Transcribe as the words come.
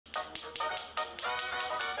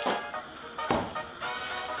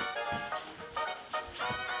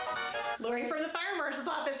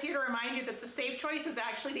that the safe choice is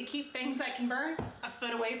actually to keep things that can burn a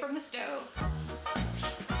foot away from the stove.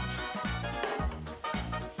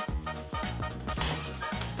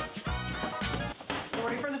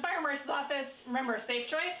 Lori from the fire marshal's office. Remember, safe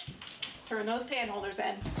choice, turn those pan holders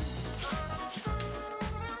in.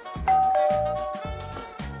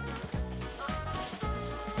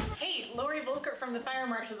 Hey, Lori Volkert from the fire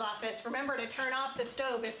marshal's office. Remember to turn off the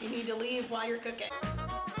stove if you need to leave while you're cooking.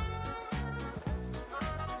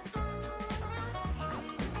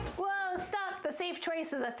 Whoa, stop! The safe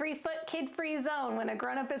choice is a 3-foot kid-free zone when a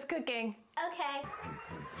grown-up is cooking. Okay.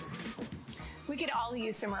 We could all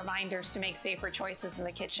use some reminders to make safer choices in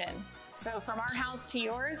the kitchen. So from our house to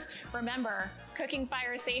yours, remember, cooking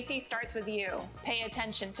fire safety starts with you. Pay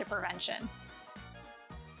attention to prevention.